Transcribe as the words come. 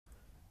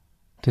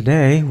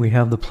Today, we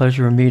have the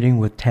pleasure of meeting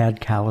with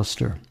Tad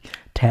Callister.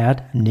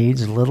 Tad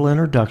needs little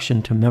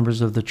introduction to members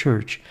of the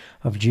Church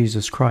of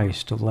Jesus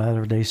Christ of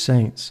Latter-day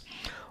Saints.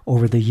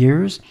 Over the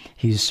years,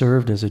 he's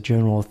served as a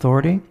general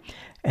authority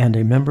and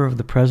a member of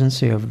the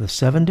presidency of the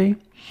 70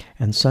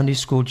 and Sunday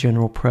School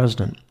General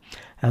President.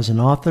 As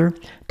an author,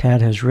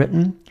 Tad has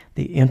written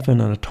The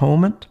Infinite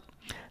Atonement,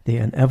 The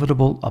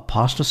Inevitable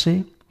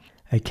Apostasy,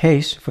 A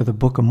Case for the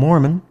Book of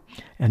Mormon,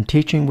 and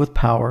Teaching with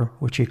Power,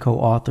 which he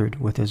co-authored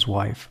with his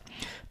wife.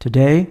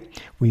 Today,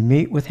 we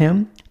meet with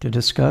him to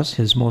discuss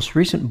his most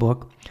recent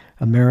book,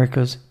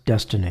 America's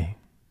Destiny.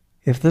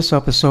 If this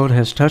episode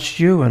has touched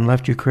you and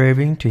left you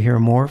craving to hear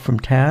more from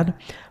Tad,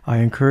 I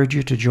encourage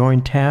you to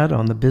join Tad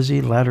on the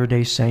Busy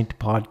Latter-day Saint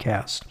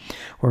podcast,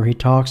 where he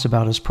talks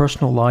about his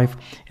personal life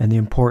and the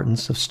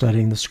importance of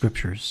studying the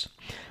Scriptures.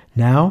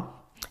 Now,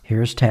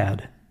 here's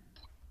Tad.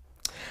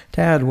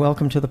 Tad,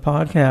 welcome to the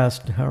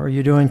podcast. How are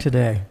you doing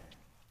today?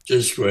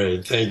 Just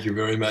great. Thank you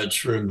very much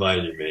for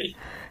inviting me.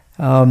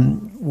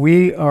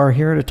 We are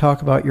here to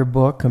talk about your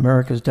book,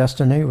 America's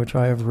Destiny, which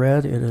I have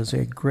read. It is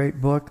a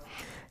great book,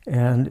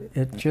 and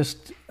it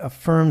just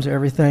affirms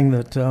everything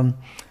that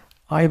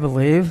I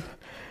believe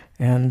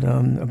and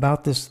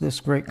about this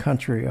great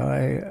country.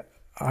 I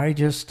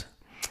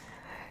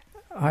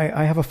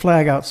have a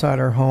flag outside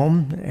our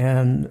home,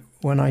 and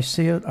when I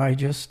see it, I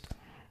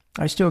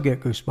still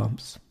get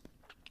goosebumps.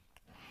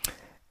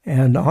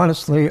 And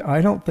honestly,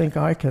 I don't think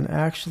I can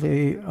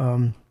actually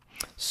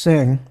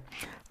sing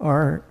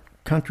our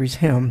country's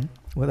hymn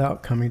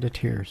without coming to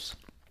tears.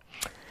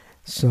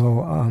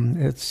 So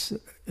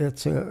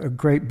it's a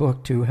great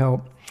book to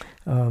help,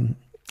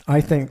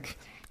 I think,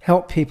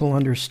 help people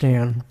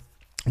understand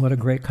what a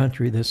great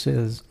country this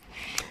is.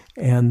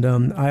 And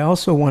I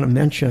also want to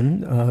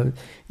mention,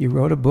 you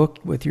wrote a book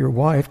with your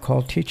wife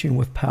called Teaching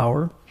with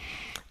Power,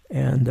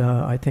 and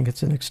I think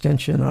it's an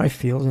extension, I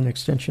feel, an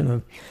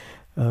extension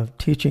of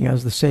Teaching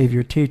as the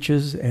Savior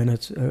Teaches, and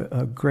it's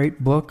a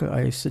great book.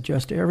 I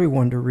suggest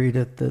everyone to read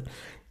it that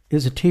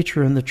is a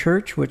teacher in the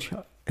church, which,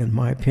 in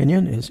my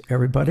opinion, is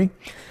everybody.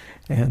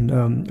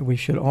 And we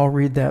should all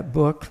read that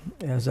book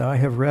as I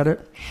have read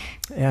it.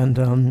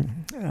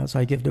 And as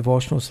I give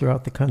devotionals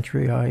throughout the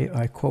country,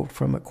 I quote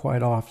from it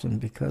quite often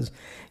because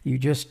you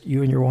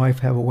and your wife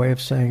have a way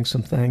of saying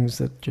some things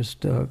that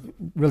just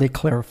really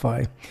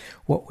clarify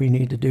what we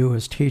need to do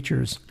as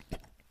teachers.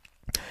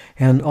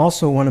 And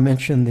also want to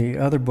mention the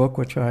other book,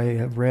 which I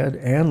have read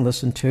and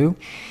listened to.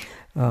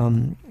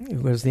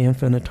 It was The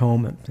Infinite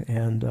Atonement.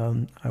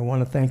 And I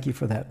want to thank you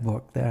for that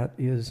book. That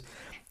is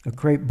a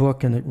great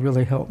book, and it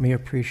really helped me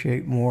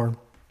appreciate more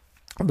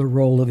the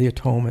role of the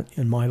atonement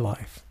in my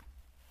life.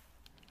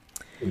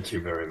 Thank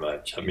you very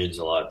much. That means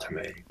a lot to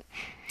me.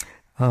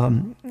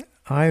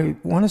 I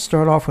want to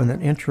start off with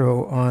an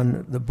intro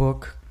on the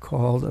book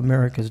called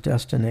America's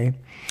Destiny.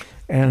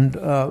 And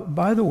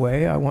by the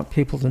way, I want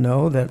people to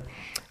know that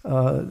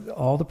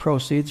all the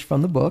proceeds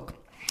from the book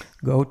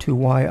go to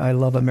Why I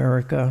Love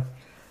America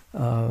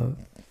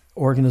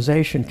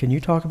organization. Can you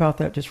talk about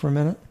that just for a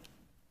minute?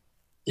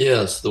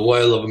 Yes, the Why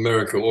I Love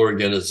America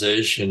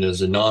organization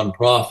is a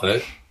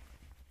nonprofit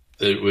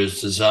that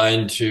was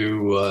designed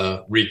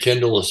to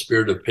rekindle a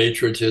spirit of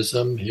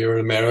patriotism here in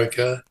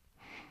America,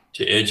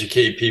 to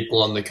educate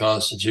people on the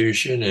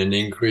Constitution and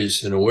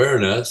increase in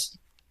awareness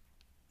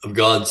of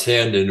God's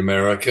hand in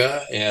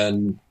America.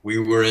 And we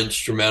were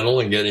instrumental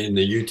in getting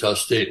the Utah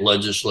State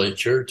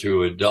Legislature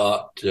to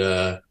adopt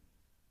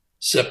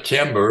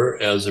September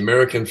as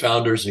American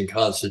Founders and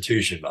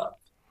Constitution Month.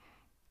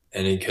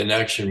 And in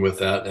connection with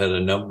that, had a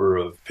number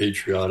of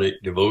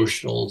patriotic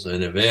devotionals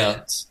and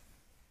events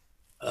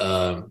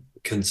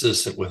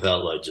consistent with that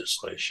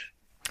legislation.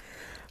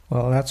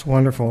 Well, that's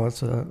wonderful.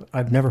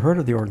 I've never heard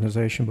of the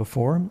organization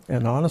before.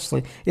 And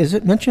honestly, is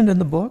it mentioned in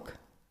the book?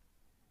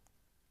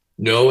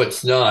 No,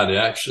 it's not.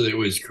 Actually, it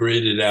was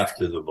created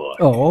after the book.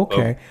 Oh,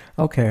 okay.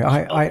 Okay.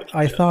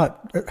 I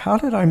thought, how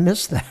did I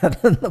miss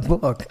that in the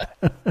book?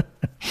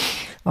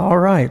 All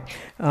right.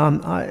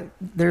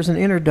 There's an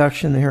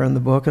introduction here in the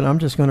book, and I'm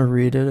just going to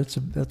read it.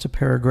 It's a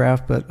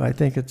paragraph, but I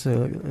think it's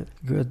a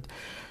good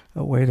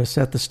way to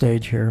set the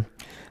stage here.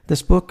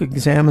 This book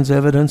examines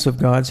evidence of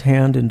God's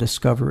hand in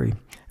discovery,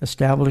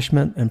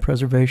 establishment, and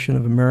preservation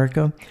of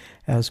America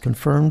as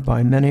confirmed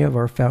by many of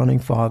our founding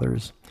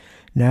fathers,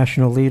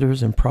 national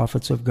leaders, and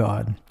prophets of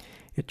God.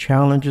 It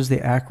challenges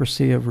the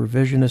accuracy of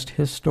revisionist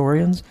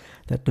historians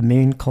that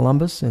demean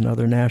Columbus and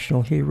other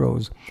national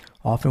heroes,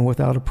 often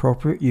without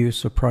appropriate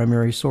use of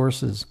primary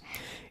sources.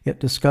 It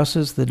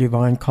discusses the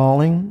divine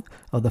calling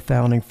of the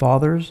founding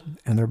fathers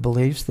and their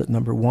beliefs that,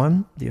 number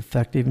one, the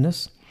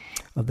effectiveness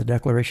of the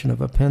Declaration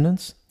of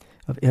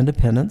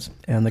Independence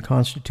and the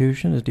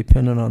Constitution is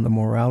dependent on the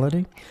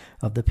morality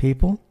of the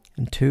people,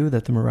 and two,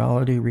 that the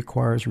morality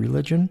requires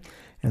religion,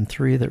 and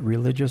three, that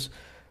religion's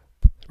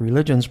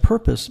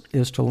purpose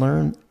is to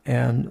learn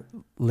and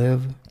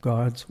live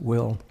God's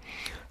will.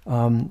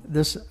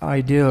 This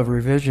idea of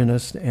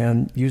revisionist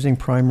and using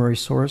primary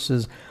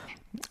sources,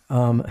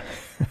 I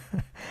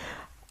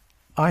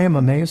am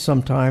amazed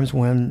sometimes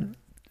when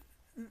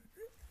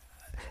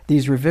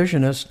these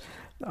revisionists,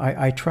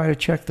 I try to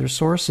check their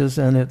sources,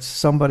 and it's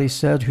somebody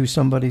said who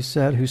somebody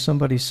said who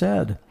somebody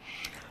said.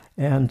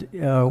 And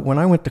when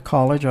I went to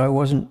college, I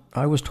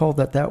was told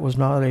that that was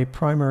not a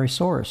primary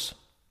source.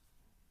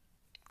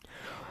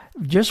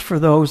 Just for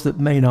those that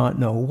may not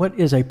know, what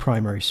is a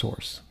primary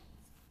source?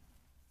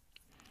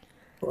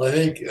 Well, I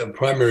think a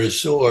primary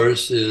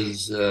source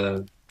is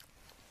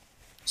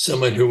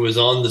someone who was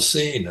on the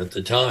scene at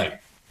the time.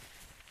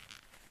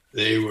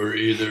 They were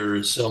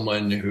either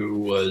someone who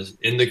was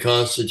in the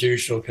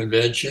Constitutional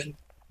Convention,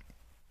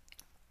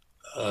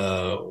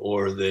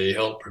 or they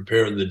helped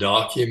prepare the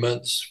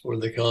documents for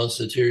the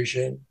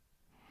Constitution,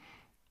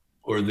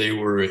 or they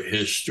were a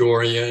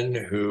historian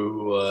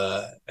who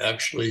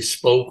actually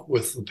spoke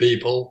with the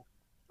people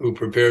who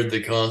prepared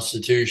the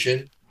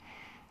Constitution,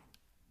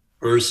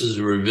 versus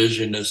a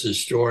revisionist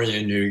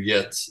historian who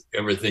gets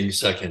everything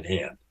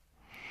secondhand.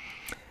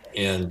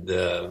 And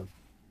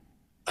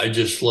I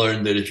just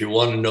learned that if you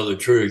want to know the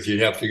truth,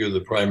 you have to go to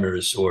the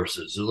primary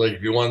sources. It's like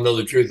if you want to know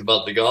the truth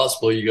about the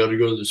gospel, you got to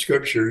go to the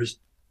scriptures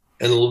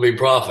and the living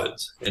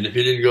prophets. And if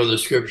you didn't go to the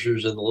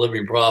scriptures and the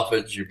living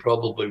prophets, you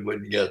probably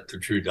wouldn't get the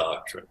true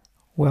doctrine.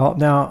 Well,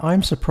 now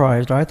I'm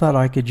surprised. I thought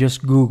I could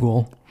just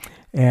Google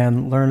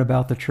and learn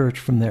about the church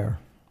from there.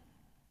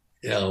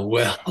 Yeah,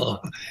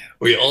 well,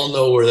 we all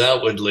know where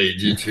that would lead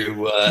you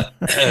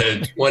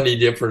to 20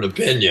 different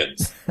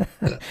opinions.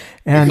 We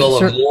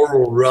call it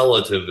moral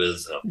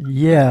relativism.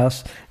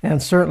 Yes,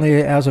 and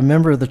certainly as a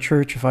member of the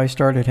church, if I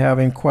started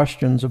having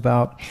questions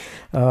about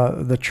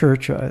the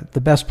church,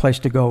 the best place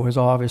to go is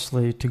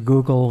obviously to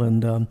Google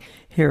and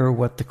hear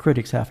what the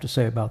critics have to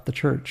say about the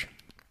church.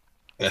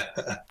 Yeah,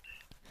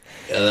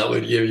 that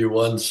would give you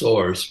one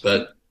source,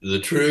 but the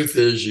truth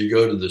is you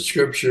go to the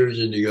scriptures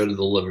and you go to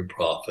the living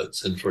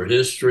prophets. And for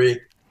history,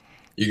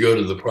 you go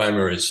to the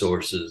primary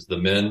sources, the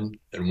men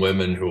and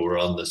women who were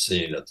on the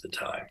scene at the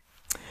time.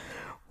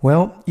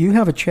 Well, you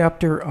have a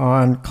chapter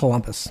on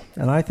Columbus,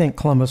 and I think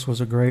Columbus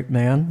was a great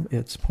man.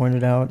 It's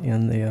pointed out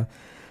in the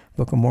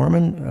Book of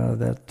Mormon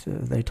that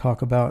they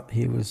talk about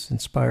he was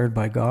inspired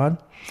by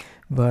God.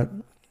 But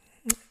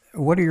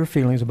what are your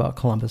feelings about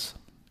Columbus?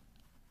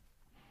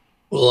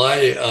 Well,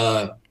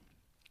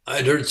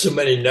 I'd heard so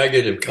many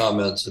negative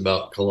comments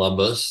about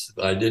Columbus.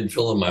 I didn't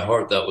feel in my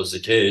heart that was the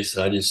case.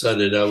 I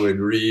decided I would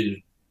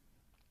read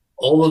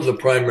all of the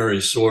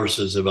primary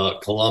sources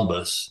about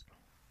Columbus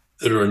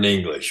that are in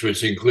English,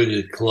 which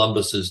included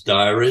Columbus's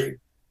diary,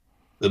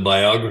 the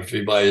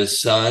biography by his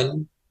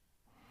son,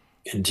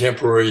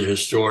 contemporary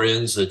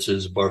historians such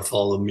as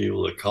Bartholomew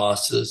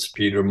Lacasas,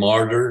 Peter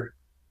Martyr,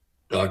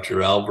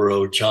 Dr.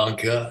 Alvaro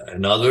Chanca,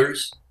 and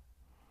others.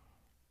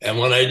 And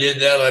when I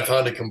did that, I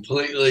found a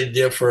completely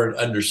different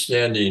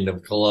understanding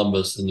of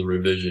Columbus than the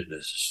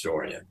revisionist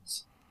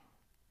historians.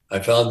 I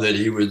found that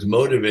he was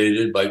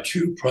motivated by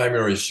two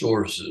primary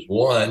sources.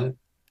 One,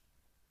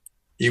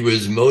 he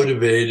was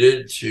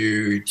motivated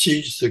to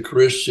teach the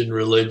Christian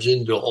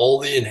religion to all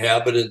the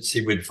inhabitants he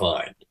would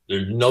find.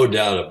 There's no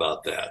doubt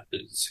about that.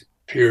 It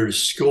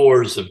appears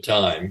scores of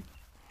times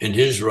in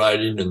his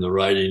writing and the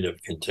writing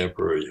of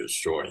contemporary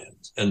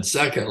historians. And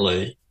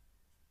secondly,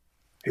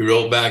 he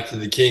wrote back to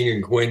the king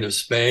and queen of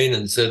Spain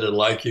and said, I'd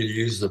like you to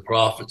use the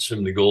profits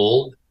from the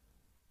gold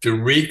to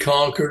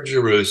reconquer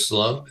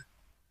Jerusalem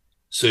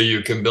so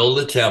you can build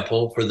a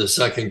temple for the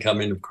second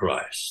coming of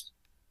Christ.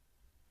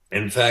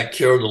 In fact,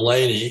 Carol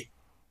Delaney,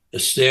 a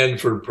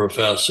Stanford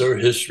professor,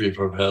 history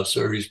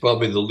professor, who's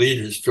probably the lead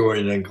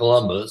historian in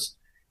Columbus,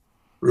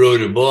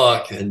 wrote a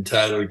book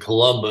entitled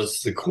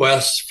Columbus, The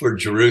Quest for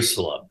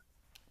Jerusalem,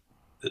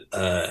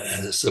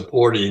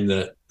 supporting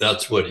that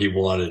that's what he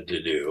wanted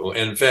to do.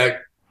 And in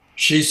fact,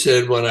 she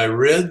said, when I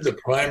read the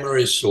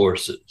primary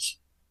sources,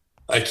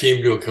 I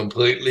came to a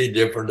completely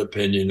different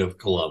opinion of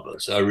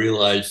Columbus. I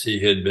realized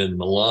he had been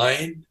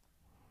maligned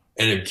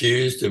and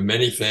accused of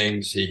many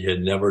things he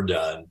had never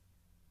done.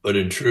 But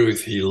in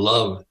truth, he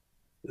loved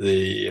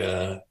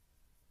the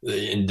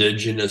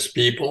indigenous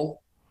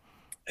people,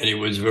 and he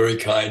was very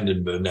kind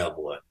and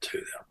benevolent to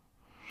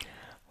them.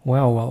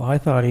 Well, I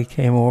thought he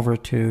came over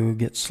to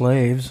get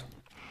slaves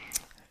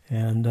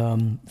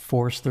and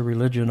force the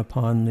religion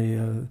upon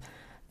the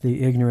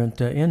ignorant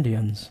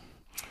Indians,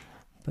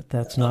 but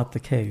that's not the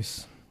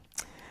case.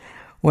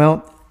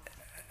 Well,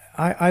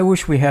 I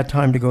wish we had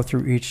time to go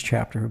through each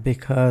chapter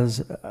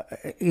because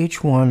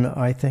each one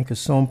I think is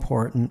so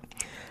important.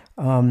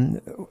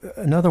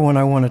 Another one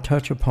I want to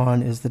touch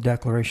upon is the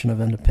Declaration of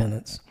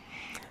Independence.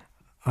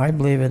 I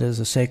believe it is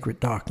a sacred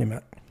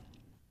document,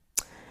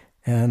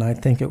 and I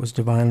think it was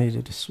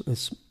divinely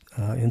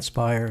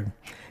inspired.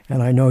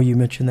 And I know you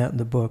mentioned that in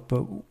the book,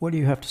 but what do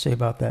you have to say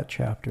about that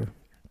chapter,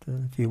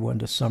 if you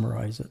wanted to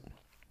summarize it?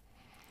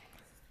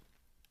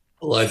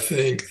 Well, I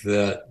think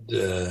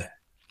that,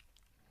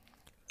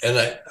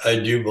 and I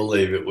do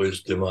believe it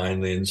was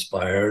divinely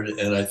inspired,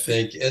 and I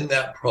think in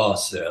that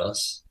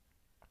process,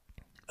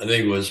 I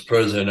think it was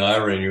President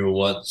Eyring who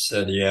once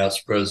said, he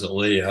asked President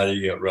Lee, how do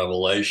you get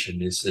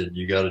revelation? He said,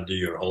 you got to do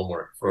your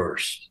homework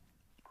first.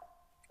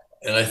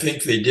 And I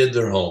think they did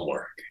their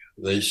homework.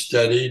 They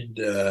studied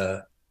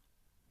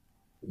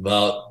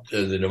about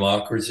the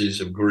democracies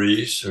of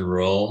Greece and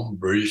Rome,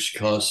 British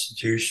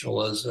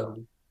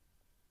constitutionalism.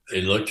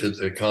 They looked at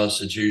the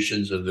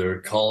constitutions of their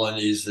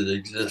colonies that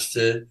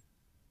existed.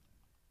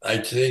 I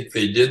think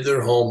they did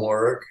their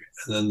homework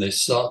and then they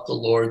sought the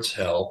Lord's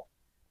help.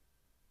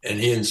 And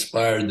he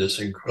inspired this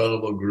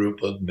incredible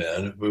group of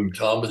men, of whom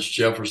Thomas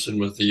Jefferson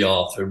was the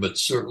author, but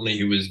certainly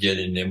he was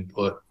getting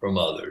input from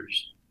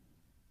others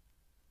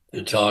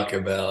to talk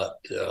about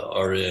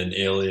our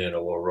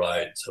inalienable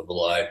rights of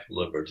life,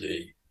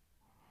 liberty,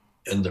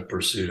 and the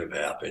pursuit of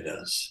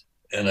happiness.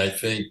 And I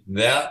think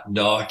that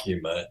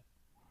document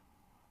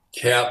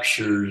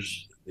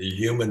captures the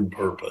human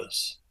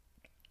purpose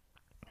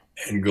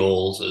and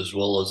goals as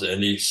well as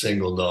any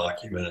single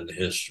document in the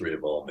history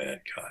of all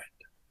mankind.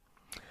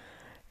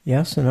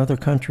 Yes, and other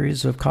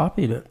countries have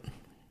copied it.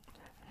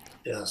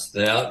 Yes,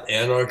 that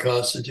and our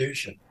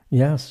Constitution.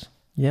 Yes,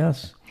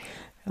 yes.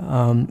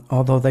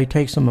 Although they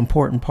take some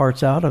important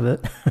parts out of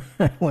it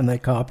when they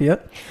copy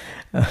it.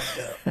 Yeah.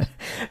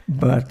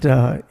 But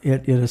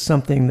it is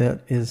something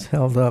that is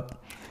held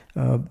up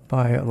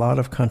by a lot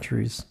of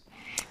countries.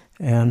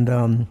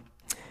 And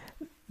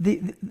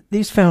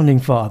these founding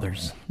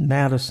fathers,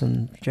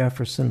 Madison,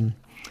 Jefferson,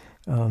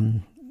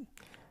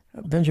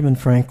 Benjamin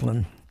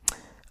Franklin,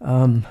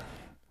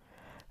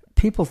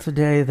 people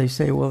today, they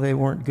say, well, they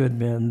weren't good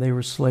men. They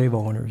were slave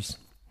owners.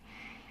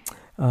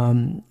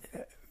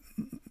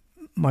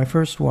 My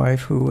first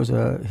wife, who was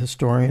a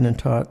historian and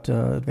taught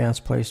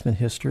advanced placement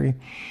history,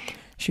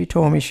 she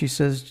told me, she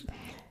says,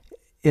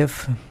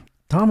 if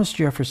Thomas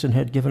Jefferson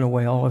had given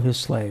away all of his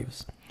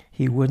slaves,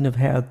 he wouldn't have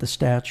had the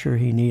stature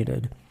he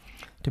needed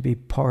to be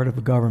part of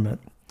a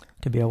government,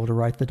 to be able to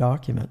write the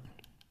document.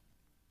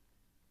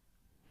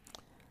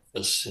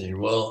 Let's see.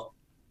 Well,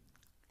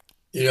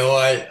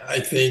 I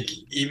think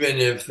even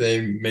if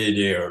they made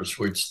errors,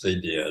 which they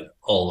did,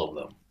 all of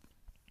them,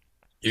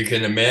 you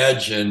can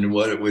imagine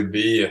what it would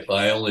be if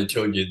I only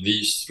told you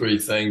these three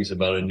things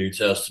about a New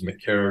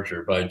Testament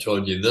character. If I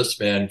told you this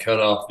man cut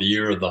off the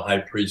ear of the high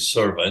priest's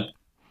servant,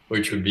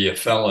 which would be a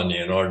felony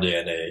in our day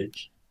and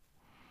age.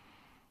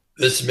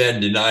 This man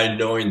denied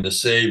knowing the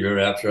Savior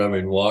after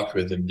having walked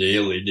with him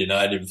daily,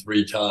 denied him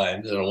 3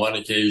 times. And on one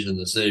occasion,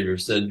 the Savior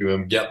said to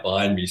him, "Get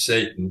behind me,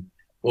 Satan."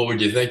 What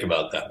would you think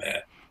about that man?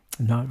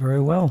 Not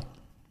very well.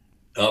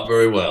 Not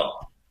very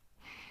well.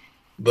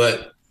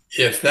 But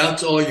if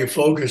that's all you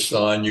focused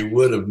on, you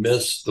would have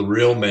missed the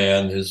real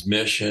man, his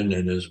mission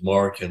and his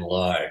mark in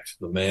life,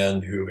 the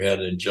man who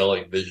had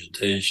angelic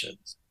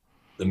visitations,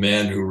 the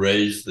man who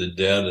raised the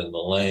dead and the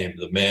lame,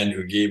 the man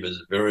who gave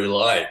his very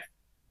life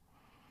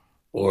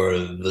for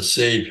the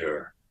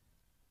Savior.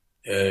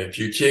 If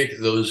you take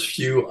those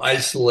few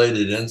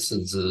isolated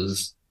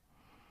instances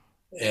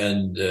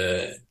and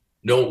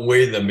don't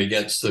weigh them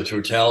against the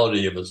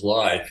totality of his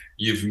life,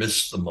 you've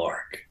missed the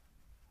mark.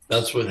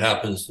 That's what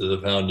happens to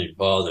the founding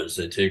fathers.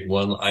 They take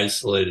one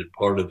isolated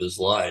part of his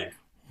life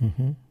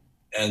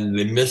and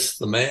they miss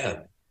the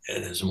man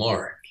and his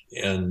mark.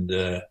 And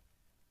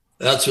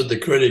that's what the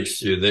critics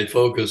do. They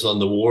focus on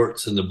the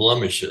warts and the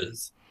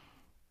blemishes,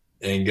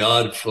 and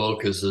God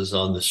focuses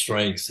on the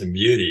strengths and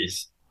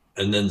beauties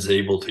and then is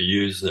able to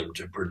use them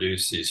to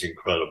produce these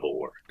incredible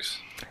works.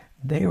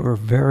 They were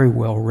very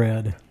well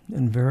read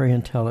and very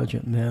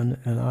intelligent men,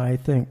 and I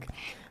think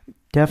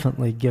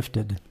definitely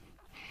gifted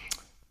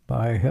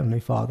by Heavenly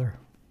Father.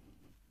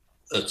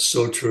 That's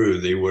so true.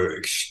 They were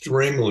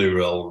extremely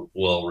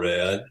well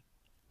read,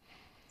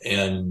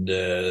 and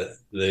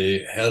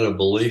they had a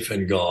belief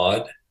in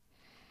God.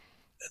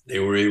 They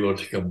were able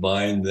to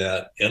combine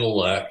that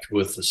intellect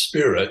with the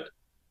spirit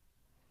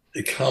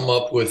to come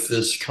up with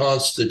this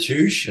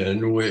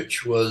Constitution,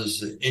 which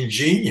was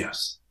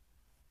ingenious.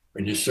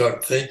 When you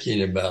start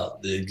thinking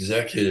about the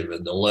executive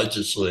and the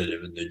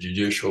legislative and the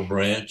judicial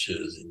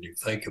branches, and you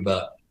think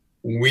about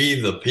we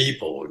the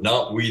people,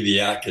 not we the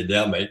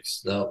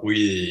academics, not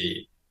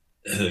we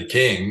the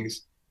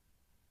kings,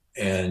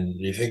 and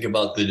you think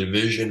about the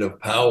division of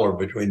power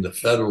between the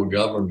federal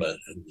government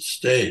and the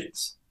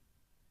states,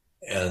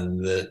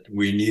 and that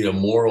we need a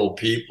moral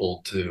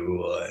people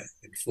to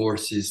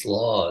enforce these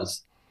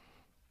laws.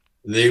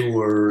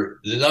 They're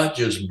not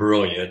just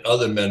brilliant.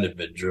 Other men have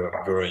been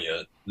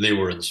brilliant. They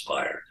were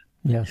inspired.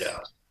 Yes.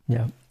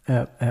 Yeah.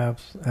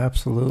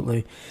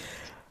 Absolutely.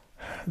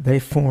 They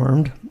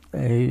formed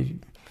a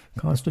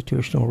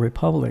constitutional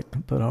republic,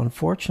 but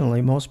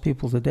unfortunately, most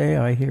people today,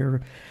 I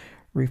hear,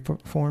 refer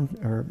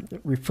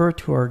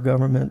to our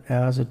government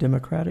as a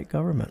democratic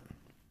government.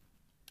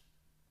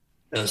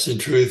 Yes, in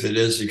truth, it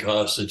is a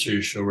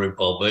constitutional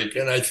republic,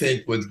 and I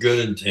think with good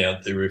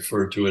intent, they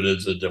refer to it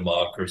as a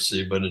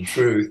democracy, but in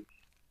truth,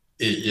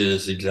 it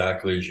is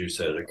exactly as you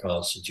said, a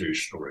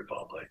constitutional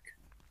republic.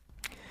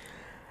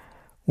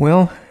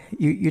 Well,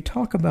 you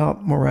talk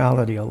about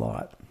morality a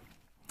lot.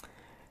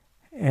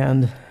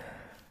 And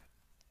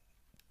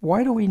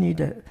why do we need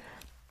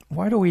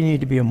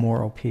to be a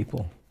moral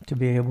people to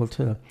be able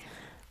to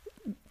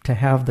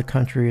have the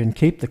country and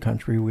keep the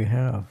country we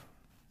have?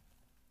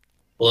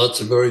 Well,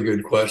 that's a very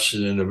good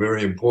question and a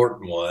very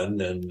important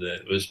one. And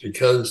it was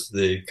because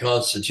the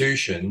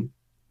Constitution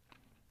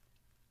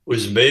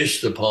was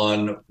based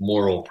upon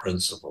moral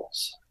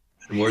principles.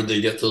 And where'd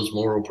they get those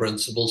moral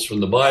principles?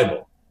 From the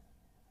Bible.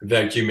 In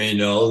fact, you may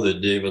know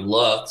that David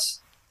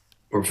Lutz,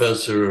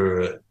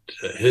 professor at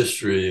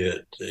history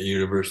at the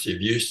University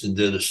of Houston,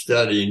 did a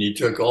study, and he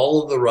took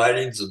all of the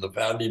writings of the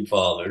founding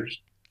fathers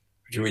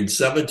between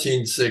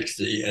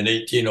 1760 and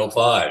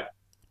 1805.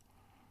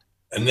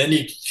 And then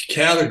he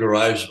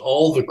categorized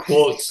all the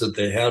quotes that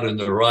they had in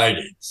their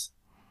writings.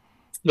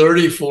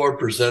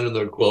 34% of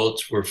their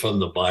quotes were from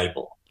the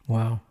Bible.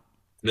 Wow.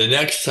 The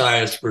next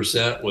highest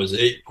percent was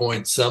 8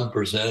 point some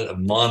percent of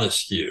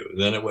Montesquieu.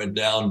 Then it went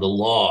down to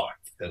Locke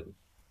and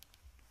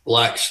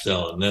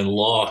Blackstone, then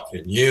Locke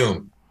and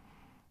Hume.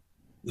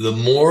 The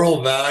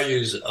moral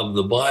values of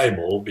the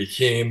Bible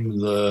became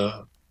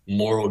the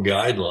moral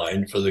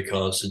guideline for the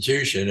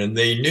Constitution. And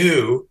they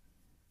knew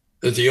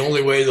that the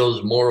only way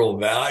those moral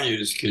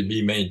values could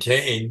be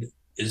maintained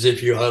is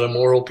if you had a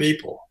moral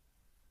people.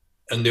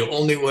 And the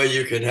only way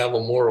you could have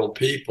a moral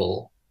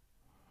people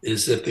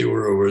is if they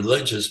were a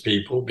religious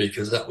people,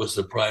 because that was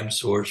the prime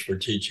source for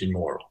teaching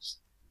morals.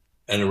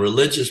 And a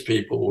religious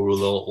people were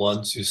the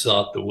ones who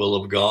sought the will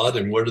of God.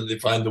 And where did they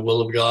find the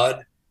will of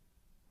God?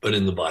 But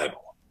in the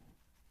Bible.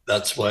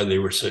 That's why they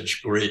were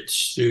such great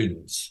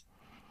students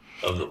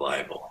of the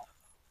Bible.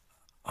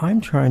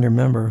 I'm trying to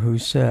remember who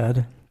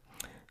said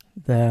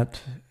that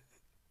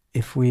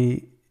if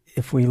we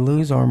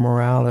lose our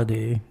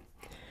morality,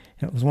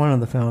 it was one of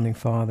the founding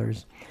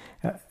fathers.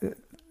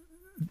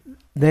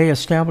 They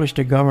established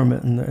a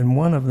government, and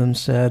one of them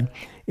said,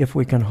 if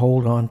we can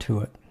hold on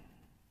to it.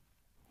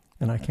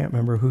 And I can't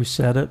remember who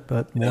said it,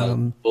 but one of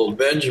them. Well,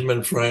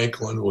 Benjamin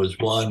Franklin was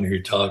one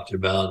who talked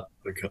about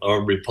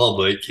our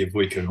republic, if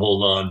we can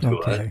hold on to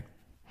it.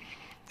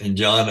 And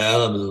John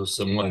Adams was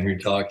someone who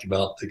talked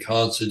about the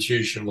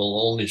Constitution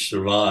will only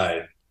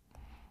survive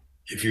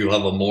if you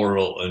have a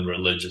moral and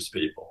religious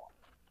people.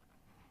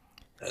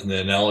 And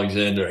then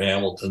Alexander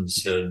Hamilton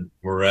said,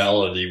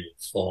 morality will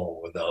fall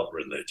without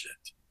religion.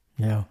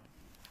 Yeah,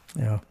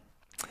 yeah.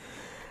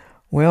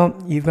 Well,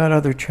 you've got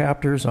other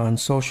chapters on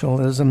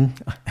socialism.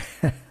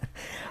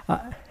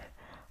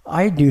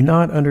 I do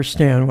not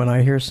understand when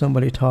I hear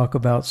somebody talk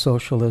about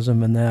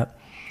socialism and that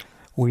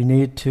we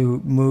need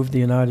to move the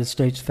United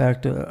States. In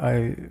fact,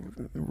 I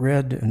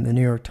read in the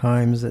New York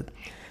Times that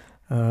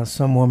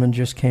some woman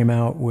just came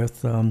out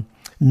with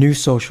new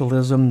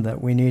socialism,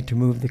 that we need to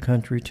move the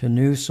country to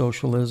new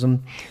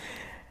socialism.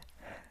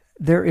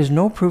 There is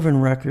no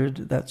proven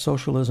record that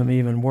socialism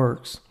even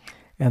works.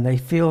 And they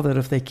feel that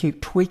if they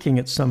keep tweaking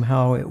it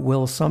somehow, it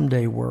will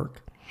someday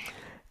work.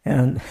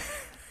 And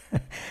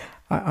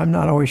I'm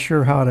not always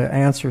sure how to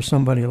answer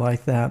somebody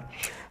like that.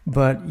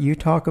 But you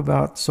talk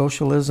about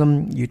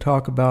socialism, you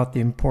talk about the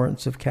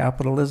importance of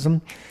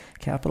capitalism.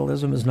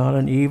 Capitalism is not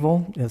an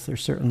evil, yes,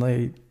 there's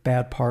certainly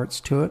bad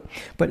parts to it.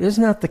 But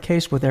isn't that the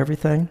case with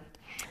everything?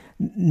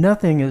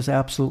 Nothing is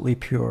absolutely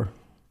pure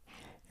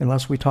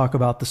unless we talk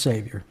about the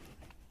Savior.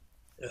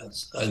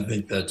 Yes, I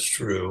think that's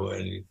true.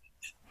 And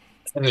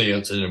I think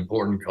that's an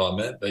important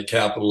comment, but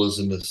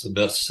capitalism is the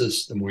best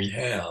system we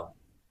have,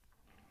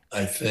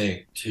 I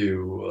think,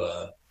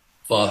 to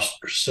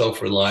foster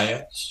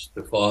self-reliance,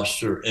 to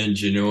foster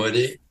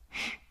ingenuity,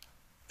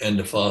 and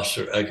to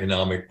foster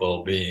economic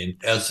well-being,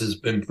 as has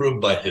been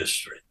proved by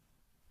history.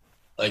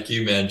 Like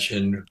you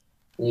mentioned,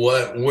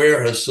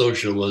 where has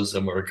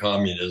socialism or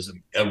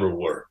communism ever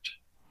worked?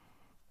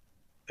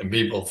 And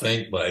people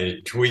think by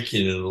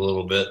tweaking it a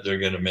little bit, they're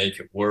going to make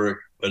it work,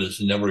 but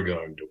it's never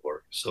going to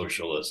work,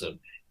 socialism.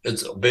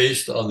 It's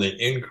based on the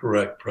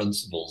incorrect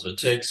principles. It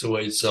takes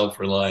away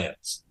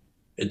self-reliance.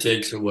 It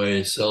takes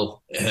away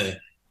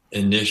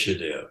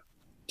self-initiative.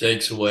 It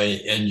takes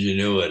away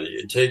ingenuity.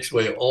 It takes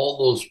away all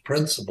those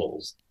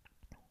principles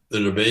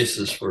that are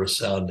basis for a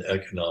sound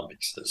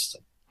economic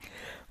system.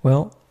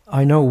 Well,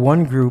 I know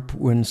one group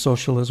when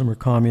socialism or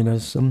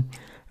communism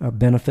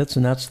benefits,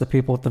 and that's the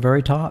people at the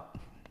very top.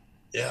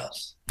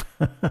 Yes.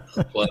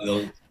 That's why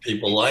those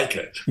people like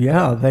it.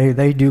 Yeah,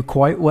 they do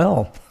quite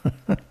well.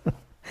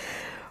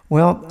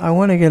 Well, I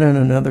want to get in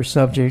another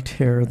subject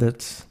here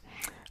that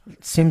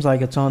seems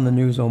like it's on the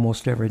news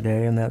almost every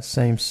day, and that's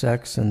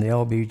same-sex and the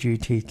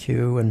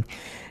LGBTQ. And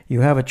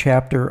you have a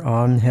chapter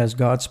on, has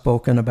God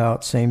spoken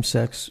about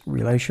same-sex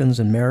relations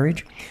and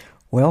marriage?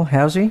 Well,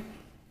 has he?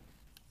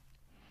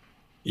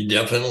 He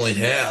definitely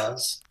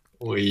has.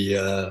 We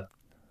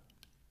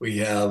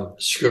have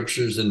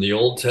scriptures in the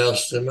Old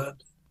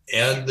Testament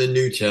and the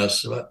New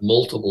Testament,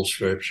 multiple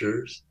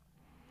scriptures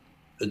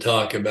that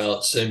talk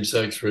about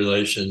same-sex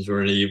relations are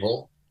an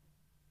evil.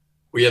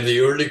 We have the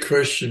early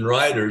Christian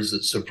writers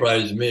that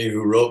surprised me,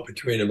 who wrote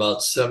between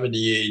about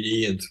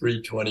 70 AD and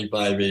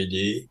 325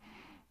 AD,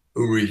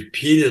 who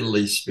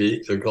repeatedly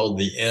speak, they're called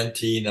the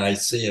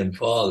Ante-Nicene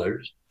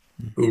Fathers,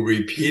 who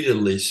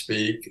repeatedly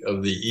speak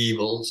of the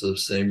evils of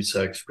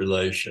same-sex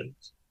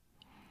relations.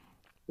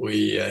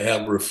 We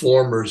have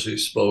reformers who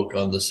spoke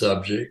on the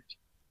subject.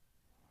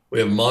 We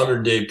have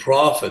modern day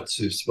prophets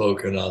who've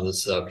spoken on the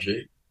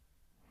subject.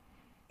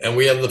 And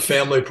we have the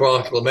family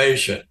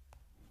proclamation,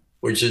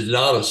 which is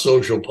not a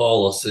social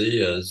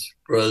policy, as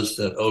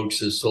President Oaks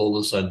has told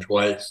us on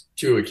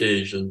two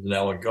occasions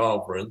now in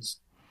conference,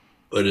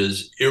 but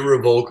is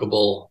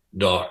irrevocable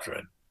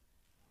doctrine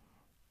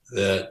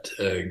that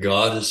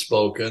God has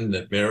spoken,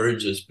 that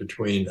marriage is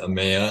between a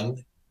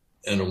man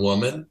and a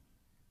woman.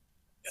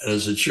 And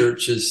as the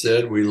church has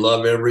said, we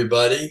love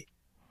everybody.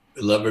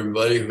 We love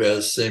everybody who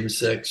has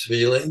same-sex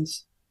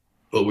feelings,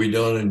 but we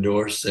don't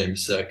endorse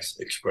same-sex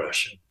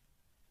expression.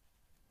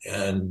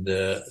 And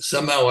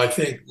somehow I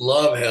think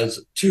love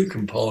has two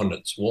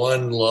components.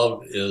 One,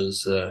 love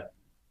is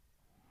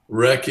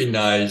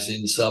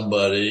recognizing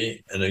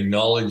somebody and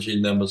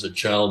acknowledging them as a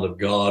child of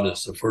God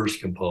is the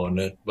first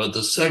component. But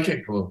the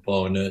second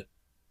component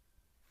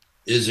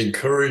is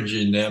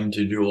encouraging them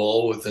to do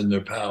all within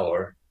their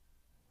power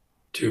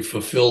to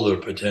fulfill their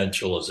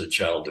potential as a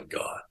child of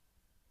God.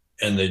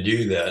 And they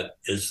do that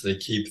as they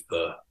keep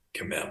the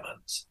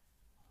commandments.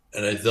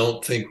 And I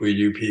don't think we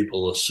do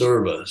people a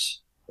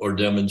service or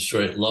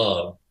demonstrate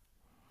love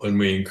when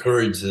we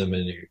encourage them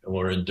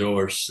or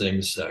endorse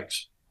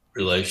same-sex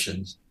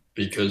relations,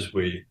 because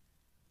we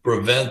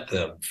prevent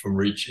them from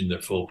reaching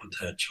their full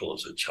potential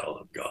as a child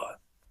of God.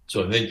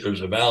 So I think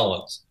there's a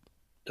balance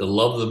to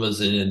love them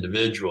as an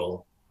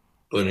individual,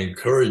 but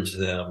encourage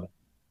them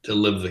to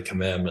live the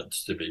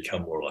commandments to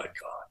become more like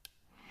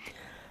God.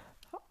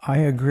 I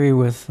agree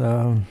with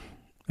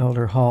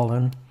Elder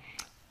Holland.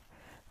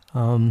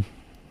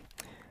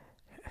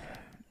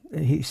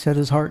 He said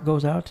his heart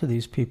goes out to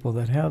these people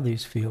that have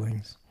these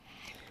feelings.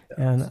 Yes.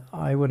 And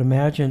I would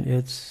imagine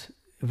it's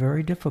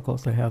very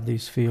difficult to have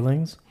these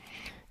feelings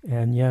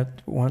and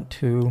yet want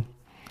to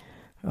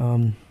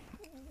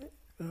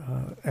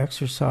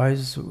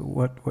exercise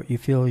what you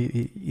feel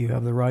you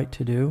have the right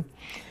to do.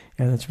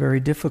 And it's very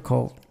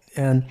difficult.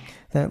 And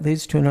that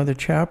leads to another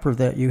chapter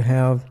that you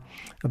have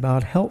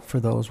about help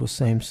for those with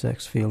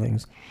same-sex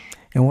feelings.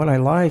 And what I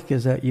like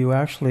is that you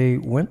actually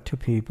went to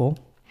people.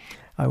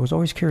 I was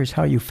always curious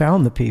how you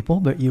found the people,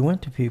 but you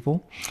went to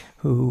people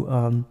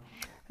who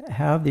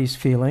have these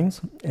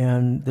feelings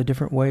and the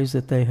different ways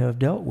that they have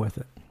dealt with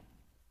it.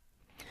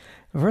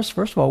 First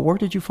of all, where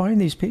did you find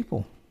these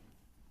people?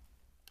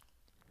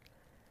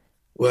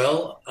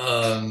 Well,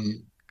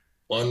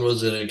 one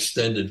was an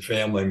extended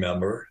family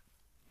member.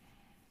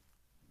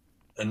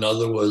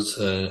 Another was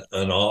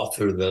an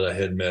author that I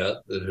had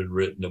met that had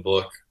written a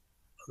book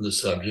on the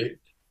subject.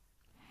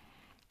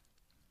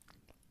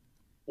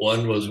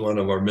 One was one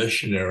of our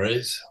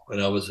missionaries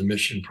when I was a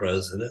mission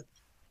president.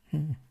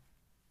 Hmm.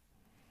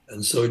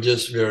 And so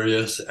just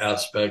various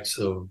aspects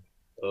of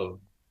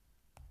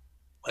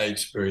my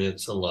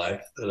experience in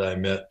life that I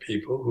met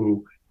people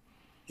who,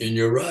 and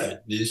you're right,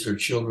 these are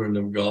children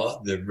of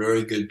God. They're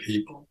very good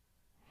people.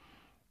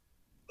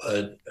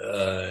 But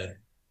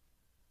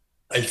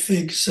I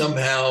think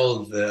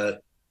somehow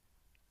that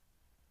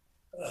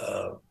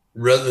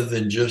rather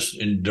than just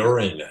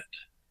enduring it,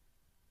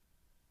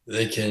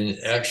 they can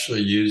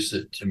actually use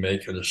it to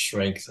make it a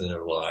strength in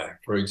their life.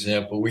 For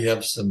example, we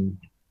have some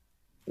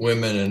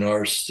women in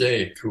our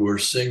stake who are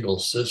single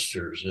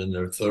sisters in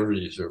their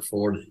 30s or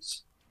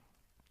 40s.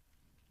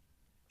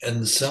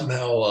 And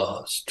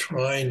somehow, as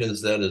trying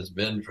as that has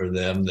been for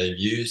them, they've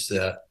used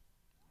that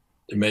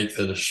to make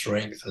that a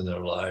strength in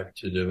their life,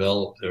 to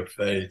develop their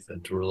faith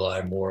and to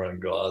rely more on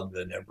God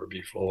than ever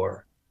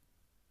before.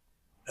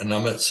 And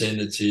I'm not saying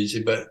it's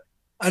easy, but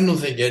I don't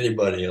think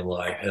anybody in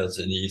life has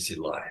an easy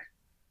life,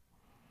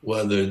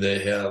 whether they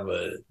have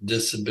a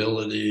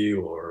disability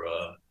or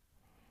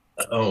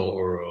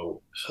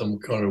some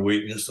kind of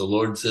weakness. The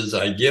Lord says,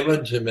 I give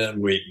unto men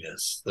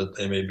weakness that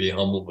they may be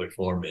humble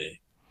before me.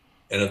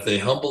 And if they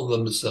humble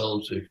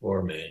themselves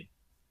before me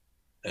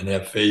and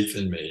have faith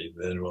in me,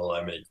 then will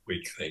I make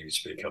weak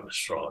things become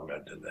strong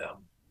unto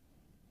them.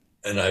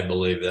 And I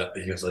believe that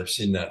because I've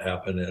seen that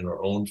happen in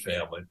our own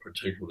family,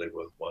 particularly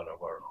with one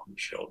of our own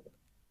children.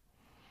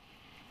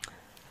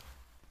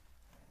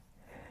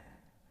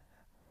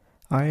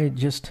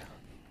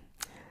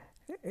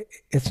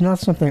 It's not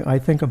something I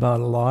think about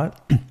a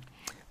lot.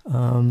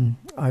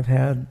 I've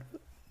had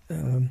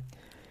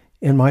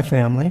in my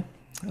family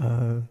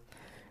a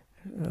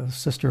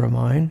sister of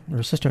mine,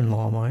 or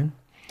sister-in-law of mine,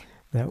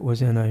 that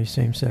was in a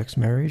same-sex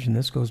marriage, and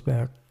this goes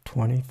back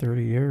 20,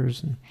 30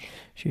 years, and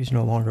she's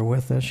no longer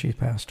with us. She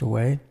passed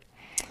away.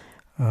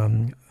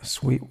 A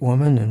sweet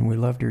woman, and we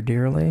loved her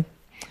dearly.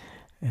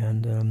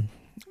 And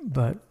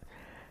but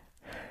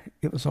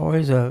it was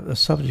always a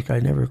subject I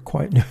never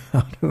quite knew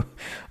how to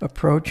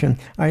approach. And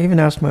I even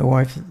asked my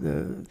wife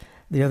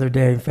the other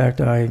day. In fact,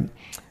 I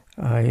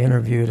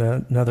interviewed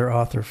another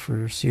author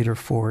for Cedar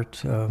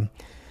Fort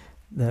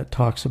that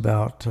talks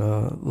about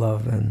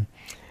love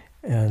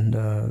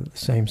and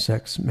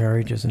same-sex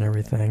marriages and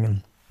everything.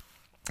 And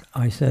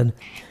I said,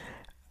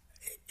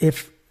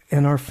 if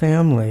in our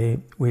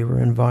family we were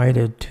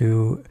invited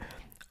to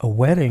a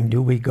wedding,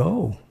 do we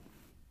go?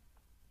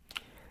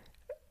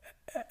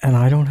 And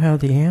I don't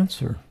have the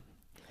answer.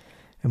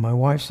 And my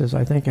wife says,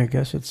 I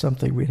guess it's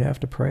something we'd have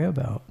to pray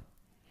about.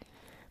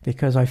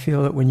 Because I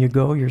feel that when you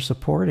go, you're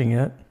supporting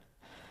it,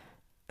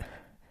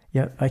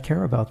 yet I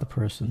care about the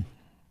person.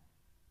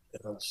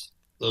 Yes.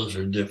 Those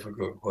are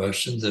difficult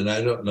questions, and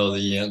I don't know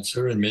the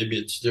answer, and maybe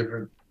it's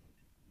different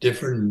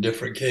in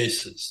different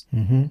cases,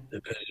 Mm-hmm.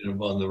 depending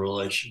upon the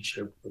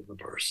relationship with the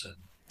person.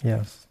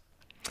 Yes.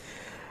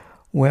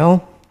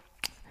 Well,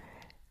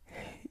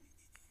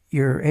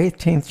 your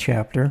 18th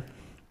chapter,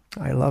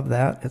 I love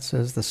that. It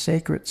says the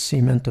sacred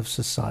cement of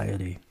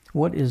society.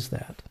 What is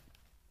that?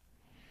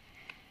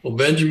 Well,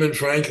 Benjamin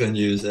Franklin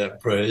used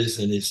that phrase,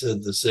 and he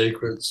said the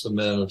sacred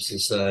cement of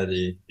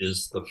society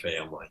is the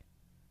family.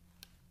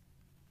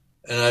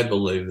 And I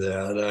believe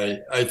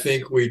that. I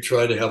think we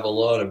try to have a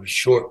lot of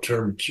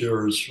short-term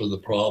cures for the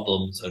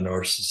problems in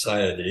our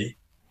society.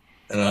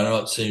 And I'm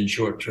not saying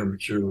short-term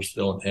cures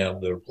don't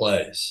have their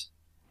place.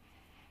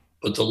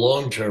 But the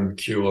long-term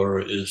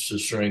cure is to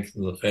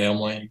strengthen the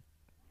family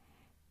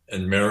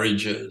and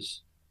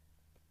marriages.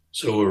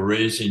 So we're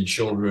raising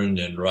children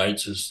in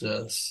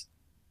righteousness.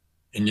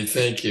 And you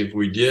think if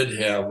we did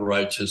have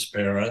righteous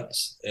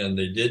parents and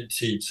they did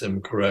teach them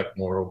correct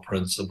moral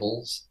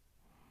principles,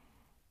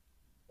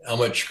 how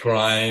much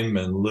crime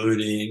and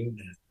looting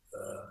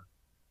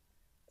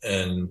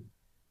and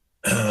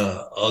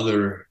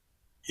other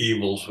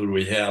evils would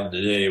we have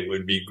today? It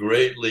would be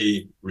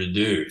greatly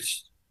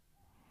reduced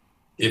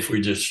if we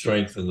just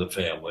strengthen the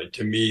family.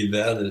 To me,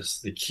 that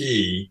is the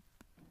key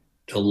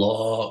to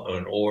law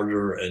and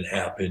order and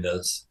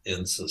happiness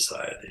in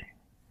society.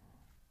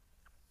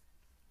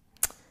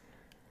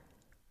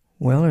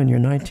 Well, in your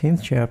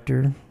 19th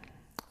chapter,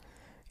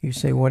 you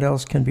say, what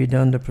else can be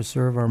done to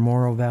preserve our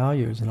moral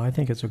values? And I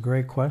think it's a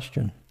great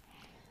question.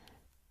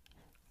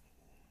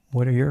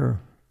 What are your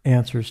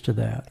answers to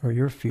that, or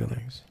your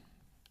feelings?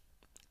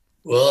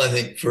 Well, I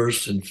think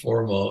first and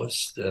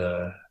foremost,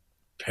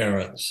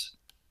 parents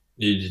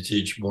need to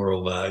teach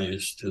moral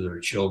values to their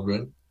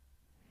children.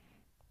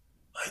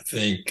 I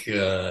think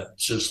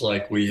just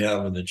like we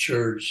have in the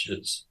church,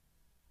 it's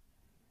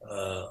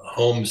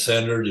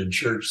home-centered and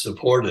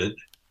church-supported.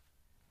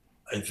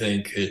 I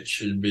think it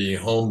should be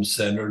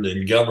home-centered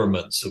and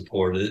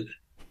government-supported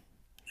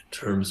in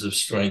terms of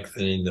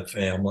strengthening the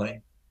family.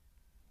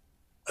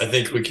 I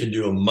think we can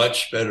do a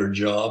much better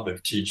job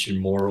of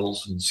teaching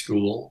morals in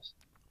schools.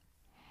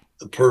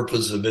 The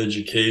purpose of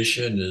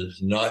education is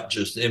not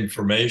just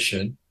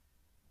information,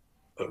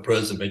 but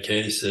President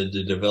McKay said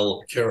to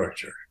develop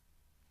character.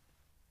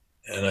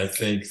 And I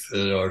think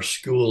that our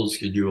schools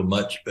could do a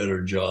much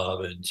better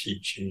job in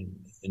teaching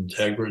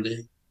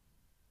integrity,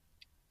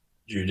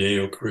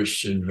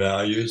 Judeo-Christian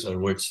values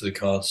on which the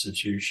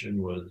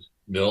Constitution was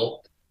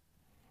built,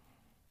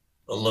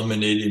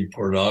 eliminating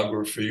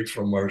pornography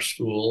from our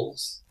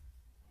schools.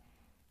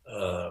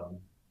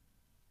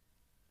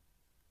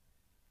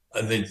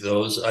 I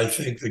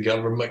think the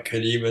government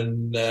could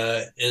even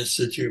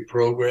institute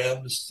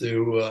programs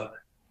to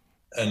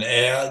and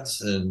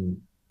ads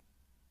and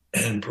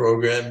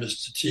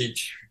programs to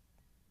teach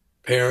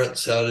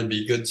parents how to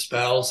be good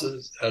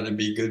spouses, how to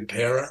be good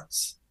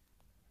parents,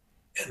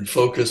 and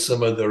focus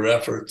some of their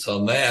efforts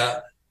on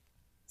that.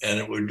 And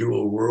it would do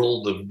a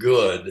world of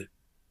good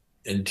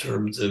in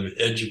terms of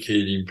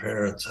educating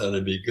parents how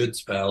to be good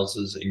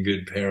spouses and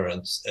good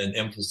parents, and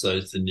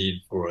emphasize the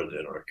need for it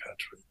in our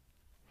country.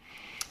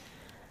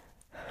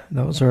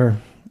 Those are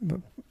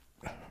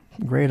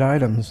great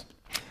items,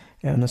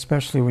 and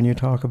especially when you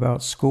talk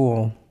about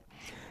school.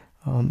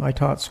 I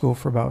taught school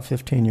for about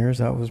 15 years.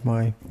 That was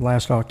my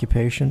last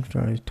occupation.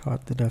 I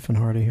taught the deaf and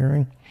hard of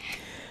hearing,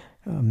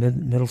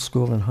 middle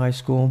school and high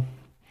school.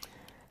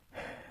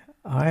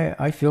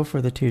 I feel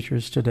for the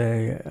teachers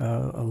today.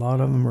 A lot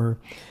of them are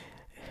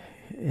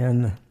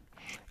in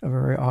a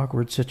very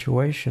awkward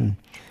situation.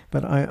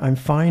 But I'm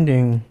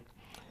finding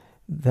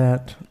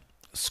that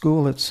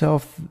school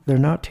itself, they're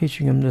not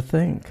teaching them to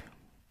think.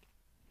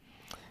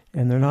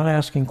 And they're not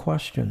asking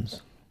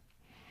questions.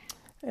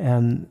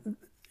 And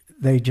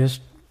they just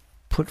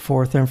put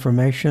forth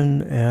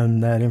information,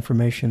 and that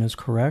information is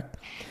correct,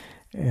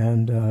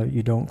 and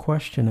you don't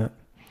question it.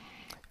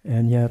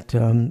 And yet,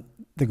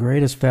 the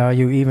greatest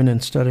value, even in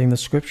studying the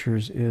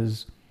scriptures,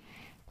 is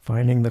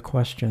finding the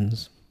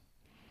questions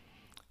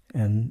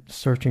and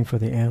searching for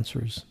the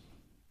answers.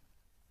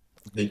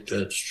 I think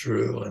that's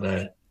true.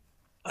 And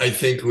I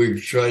think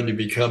we've tried to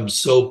become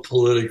so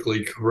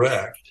politically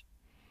correct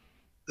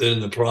that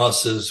in the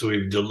process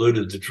we've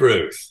diluted the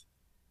truth.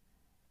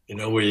 You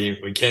know, we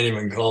can't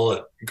even call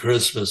it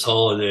Christmas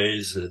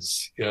holidays.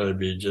 It's got to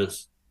be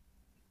just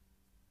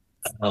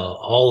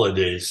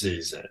holiday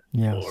season.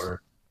 Yes.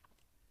 Or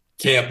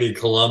can't be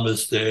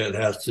Columbus Day. It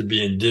has to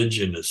be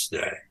Indigenous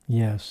Day.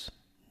 Yes.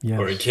 Yes.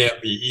 Or it can't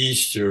be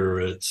Easter.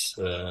 It's,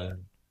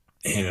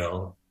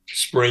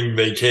 spring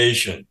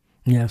vacation.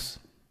 Yes.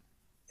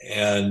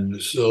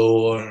 And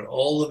so on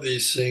all of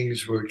these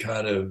things, we're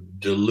kind of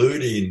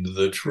diluting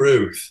the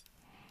truth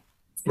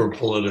for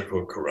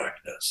political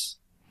correctness.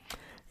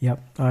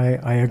 Yep,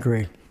 I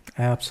agree.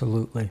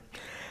 Absolutely.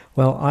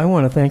 Well, I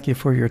want to thank you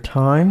for your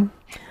time.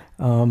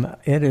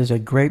 It is a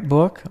great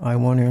book. I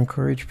want to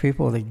encourage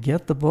people to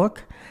get the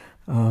book.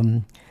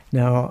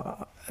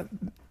 Now,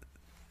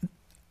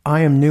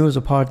 I am new as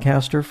a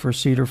podcaster for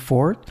Cedar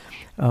Fort.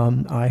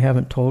 I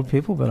haven't told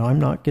people, but I'm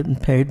not getting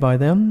paid by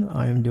them.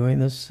 I am doing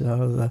this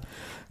the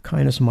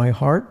kindness of my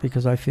heart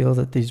because I feel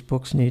that these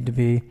books need to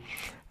be,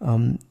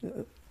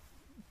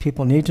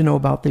 people need to know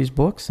about these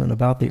books and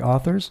about the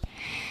authors.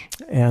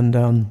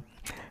 And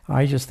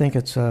I just think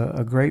it's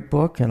a great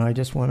book, and I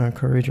just want to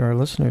encourage our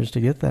listeners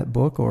to get that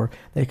book, or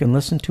they can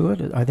listen to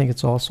it. I think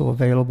it's also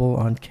available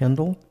on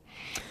Kindle,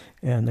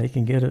 and they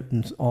can get it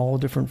in all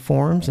different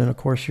forms. And, of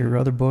course, your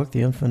other book,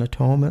 The Infant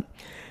Atonement,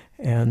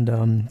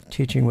 and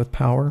Teaching with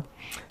Power.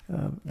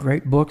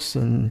 Great books.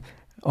 And,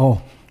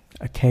 A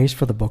Case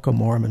for the Book of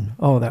Mormon.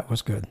 Oh, that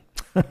was good.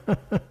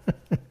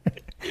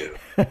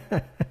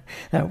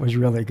 That was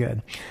really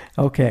good.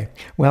 Okay.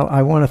 Well,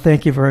 I want to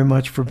thank you very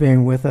much for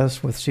being with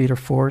us with Cedar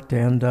Fort,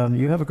 and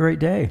you have a great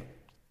day.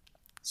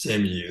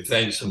 Same to you.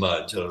 Thanks so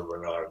much, Elder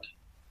Bernard.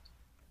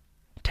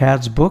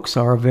 Tad's books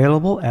are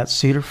available at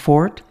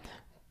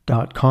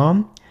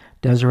cedarfort.com,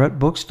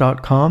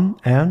 deseretbooks.com,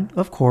 and,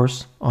 of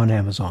course, on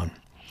Amazon.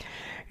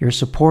 Your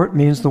support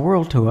means the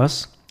world to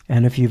us,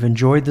 and if you've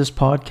enjoyed this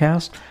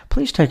podcast,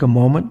 please take a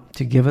moment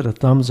to give it a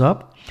thumbs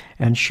up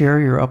and share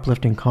your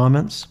uplifting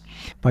comments.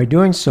 By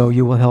doing so,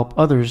 you will help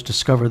others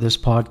discover this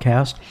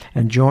podcast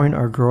and join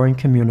our growing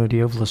community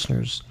of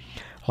listeners.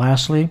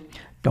 Lastly,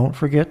 don't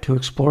forget to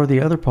explore the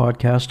other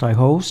podcast I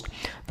host,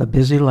 The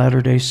Busy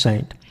Latter-day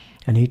Saint.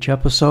 In each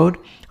episode,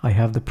 I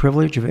have the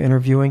privilege of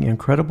interviewing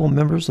incredible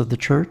members of the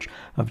Church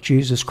of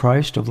Jesus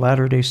Christ of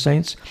Latter-day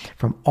Saints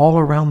from all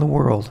around the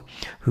world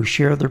who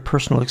share their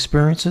personal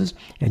experiences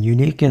and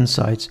unique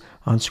insights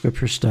on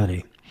Scripture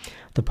study.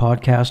 The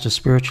podcast is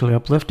spiritually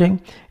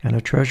uplifting and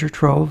a treasure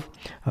trove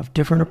of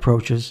different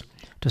approaches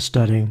to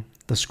studying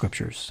the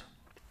Scriptures.